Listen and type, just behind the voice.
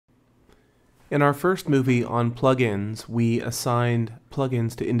In our first movie on plugins, we assigned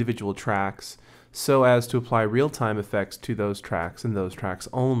plugins to individual tracks so as to apply real-time effects to those tracks and those tracks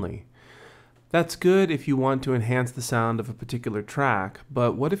only. That's good if you want to enhance the sound of a particular track,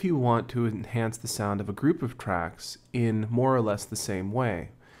 but what if you want to enhance the sound of a group of tracks in more or less the same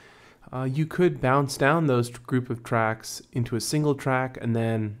way? You could bounce down those group of tracks into a single track and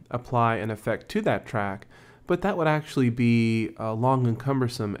then apply an effect to that track, but that would actually be long and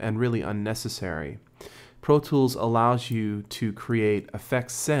cumbersome and really unnecessary. Pro Tools allows you to create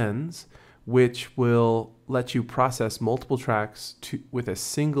effects sends, which will let you process multiple tracks with a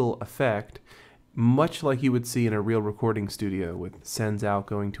single effect, much like you would see in a real recording studio with sends out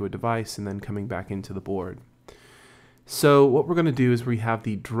going to a device and then coming back into the board. So what we're going to do is we have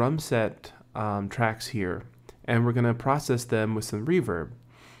the drum set tracks here, and we're going to process them with some reverb.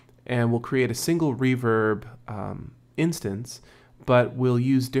 And we'll create a single reverb instance, but we'll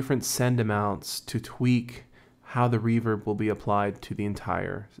use different send amounts to tweak how the reverb will be applied to the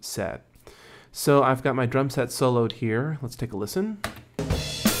entire set. So I've got my drum set soloed here. Let's take a listen.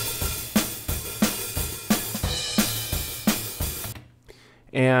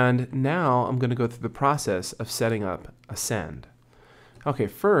 And now I'm going to go through the process of setting up a send. Okay,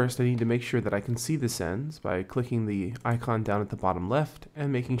 first I need to make sure that I can see the sends by clicking the icon down at the bottom left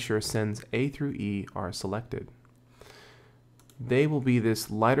and making sure sends A through E are selected. They will be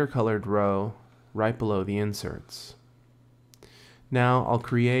this lighter colored row right below the inserts. Now I'll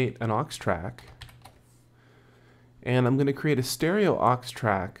create an aux track, and I'm going to create a stereo aux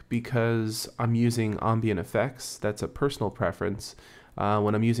track because I'm using ambient effects. That's a personal preference.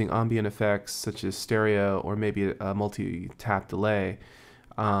 When I'm using ambient effects such as stereo or maybe a multi-tap delay,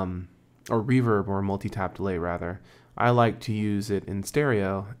 or reverb or multi-tap delay rather, I like to use it in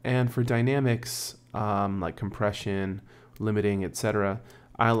stereo. And for dynamics like compression, limiting, etc.,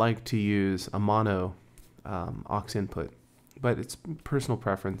 I like to use a mono aux input. But it's personal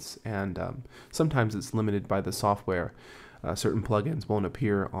preference, and sometimes it's limited by the software. Certain plugins won't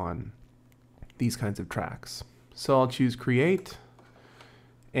appear on these kinds of tracks. So I'll choose Create,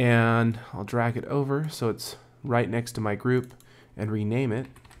 and I'll drag it over so it's right next to my group and rename it.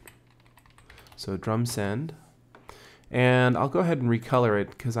 So drum send. And I'll go ahead and recolor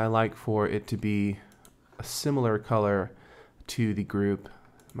it because I like for it to be a similar color to the group.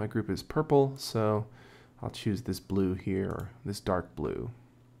 My group is purple, so I'll choose this blue here, or this dark blue.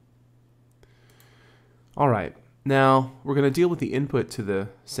 Alright, now we're going to deal with the input to the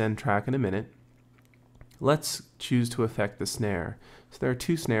send track in a minute. Let's choose to affect the snare. So there are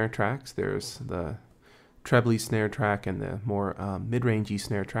two snare tracks. There's the trebly snare track and the more mid-rangey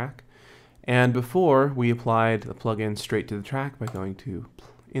snare track. And before, we applied the plugin straight to the track by going to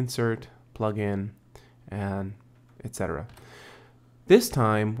Insert, Plugin, and etc. This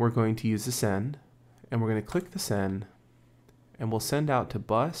time, we're going to use the send, and we're going to click the send, and we'll send out to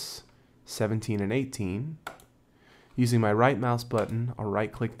bus 17 and 18. Using my right mouse button, I'll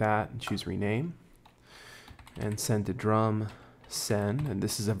right-click that and choose Rename, and send to drum send, and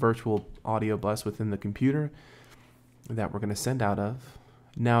this is a virtual audio bus within the computer that we're going to send out of.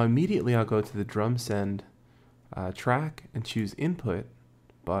 Now immediately I'll go to the drum send track and choose input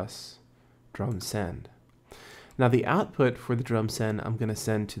bus drum send. Now the output for the drum send I'm going to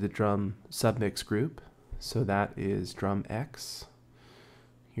send to the drum submix group, so that is drum X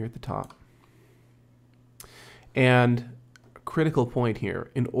here at the top. And a critical point here,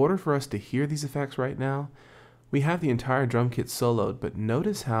 in order for us to hear these effects right now, we have the entire drum kit soloed, but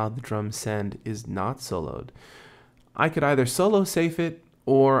notice how the drum send is not soloed. I could either solo safe it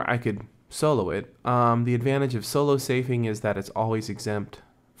or I could solo it. The advantage of solo safing is that it's always exempt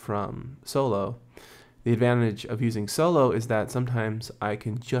from solo. The advantage of using solo is that sometimes I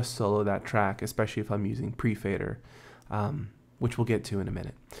can just solo that track, especially if I'm using pre-fader, which we'll get to in a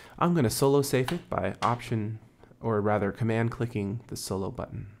minute. I'm going to solo safe it by command clicking the solo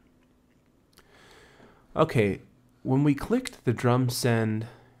button. Okay, when we clicked the drum send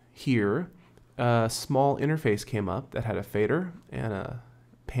here, a small interface came up that had a fader and a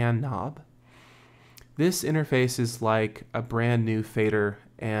pan knob. This interface is like a brand new fader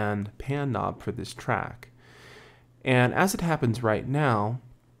and pan knob for this track. And as it happens right now,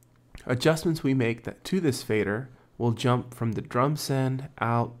 adjustments we make to this fader will jump from the drum send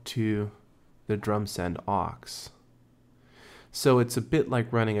out to the drum send aux. So it's a bit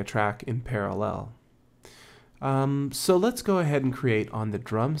like running a track in parallel. So let's go ahead and create on the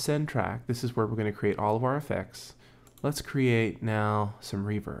drum send track. This is where we're going to create all of our effects. Let's create now some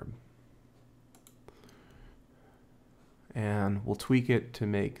reverb. And we'll tweak it to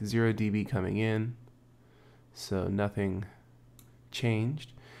make 0 dB coming in, so nothing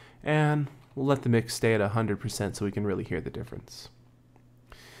changed. And We'll let the mix stay at 100% so we can really hear the difference.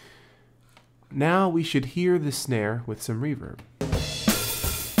 Now we should hear the snare with some reverb.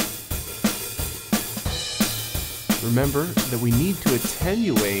 Remember that we need to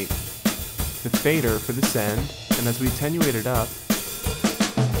attenuate the fader for the send, and as we attenuate it up,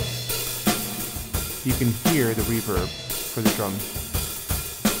 you can hear the reverb for the drum.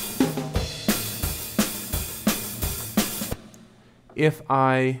 If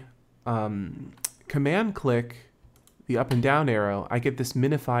I command click the up and down arrow, I get this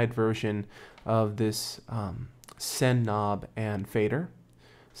minified version of this send knob and fader.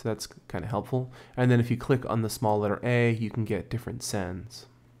 So that's kind of helpful. And then if you click on the small letter A, you can get different sends.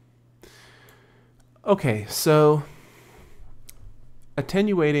 Okay, so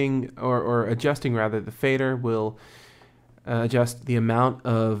attenuating or adjusting rather the fader will adjust the amount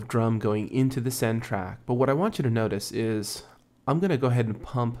of drum going into the send track. But what I want you to notice is I'm going to go ahead and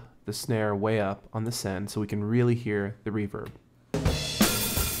pump the snare way up on the send so we can really hear the reverb.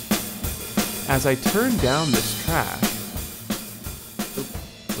 As I turn down this track,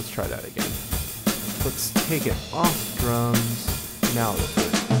 let's try that again. Let's take it off drums. Now let's do it.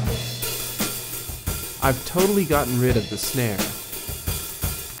 I've totally gotten rid of the snare.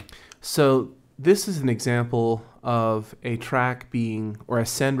 So this is an example of a track being, or a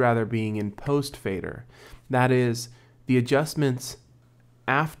send rather, being in post fader. That is, the adjustments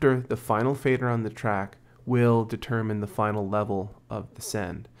after the final fader on the track will determine the final level of the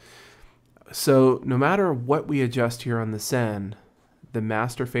send. So no matter what we adjust here on the send, the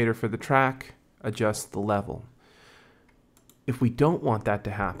master fader for the track adjusts the level. If we don't want that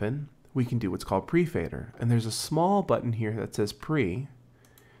to happen, we can do what's called pre-fader. And there's a small button here that says pre.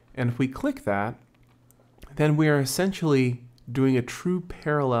 And if we click that, then we are essentially doing a true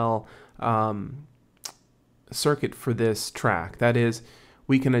parallel circuit for this track. That is,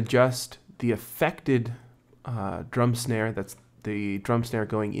 we can adjust the affected drum snare, that's the drum snare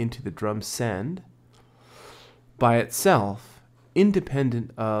going into the drum send, by itself,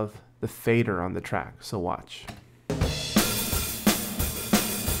 independent of the fader on the track. So watch.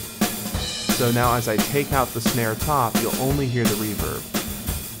 So now as I take out the snare top, you'll only hear the reverb.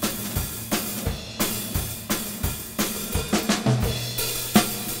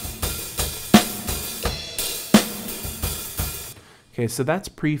 Okay, so that's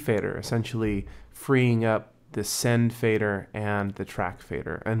pre-fader, essentially freeing up the send fader and the track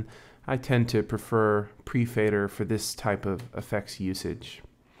fader. And I tend to prefer pre-fader for this type of effects usage.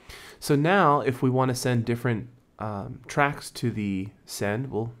 So now, if we want to send different tracks to the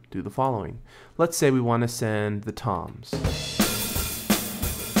send, we'll do the following. Let's say we want to send the toms.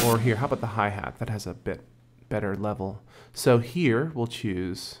 Or here, how about the hi-hat? That has a bit better level. So here, we'll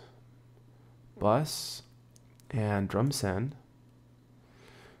choose bus and drum send.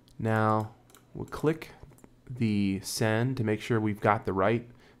 Now, we'll click the send to make sure we've got the right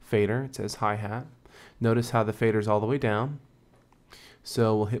fader. It says hi-hat. Notice how the fader's all the way down.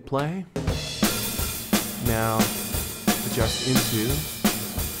 So we'll hit play. Now, adjust into.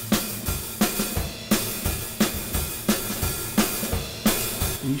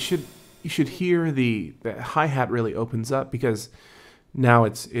 And you should hear the hi-hat really opens up because now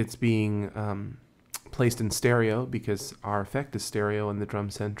it's being placed in stereo because our effect is stereo in the drum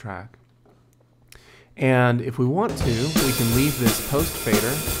send track. And if we want to, we can leave this post fader.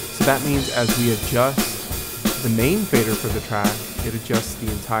 So that means as we adjust the main fader for the track, it adjusts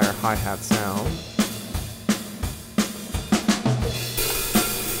the entire hi-hat sound.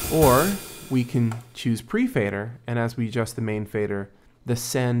 Or we can choose pre-fader, and as we adjust the main fader, the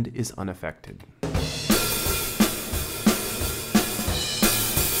send is unaffected.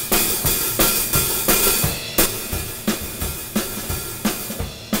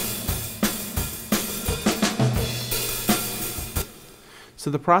 So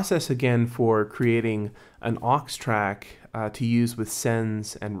the process again for creating an aux track to use with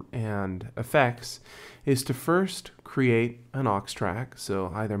sends and effects is to first create an aux track,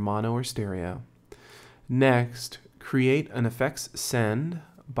 so either mono or stereo. Next, create an effects send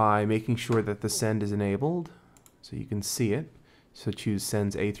by making sure that the send is enabled, so you can see it. So choose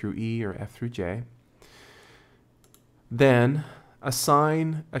sends A through E or F through J. Then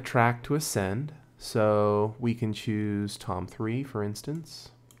assign a track to a send. So we can choose Tom 3, for instance,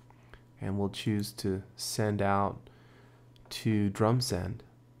 and we'll choose to send out to drum send.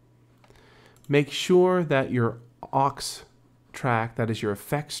 Make sure that your aux track, that is your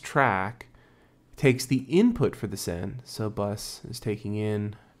effects track, takes the input for the send. So bus is taking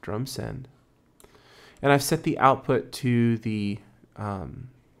in drum send. And I've set the output to the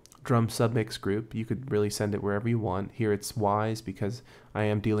drum submix group. You could really send it wherever you want. Here it's wise because I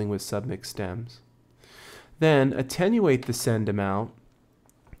am dealing with submix stems. Then attenuate the send amount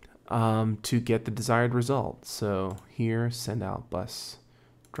to get the desired result. So here, send out bus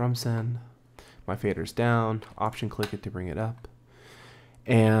drum send. My fader's down, option click it to bring it up.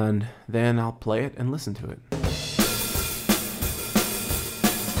 And then I'll play it and listen to it.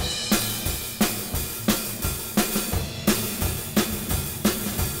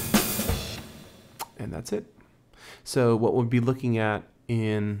 And that's it. So what we'll be looking at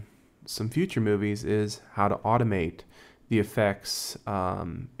in some future movies is how to automate the effects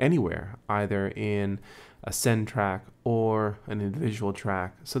anywhere, either in a send track or an individual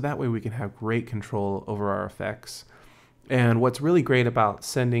track, so that way we can have great control over our effects. And what's really great about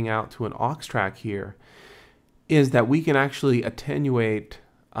sending out to an aux track here is that we can actually attenuate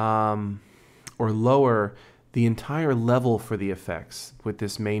or lower the entire level for the effects with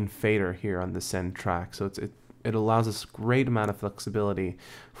this main fader here on the send track. So it allows us a great amount of flexibility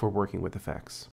for working with effects.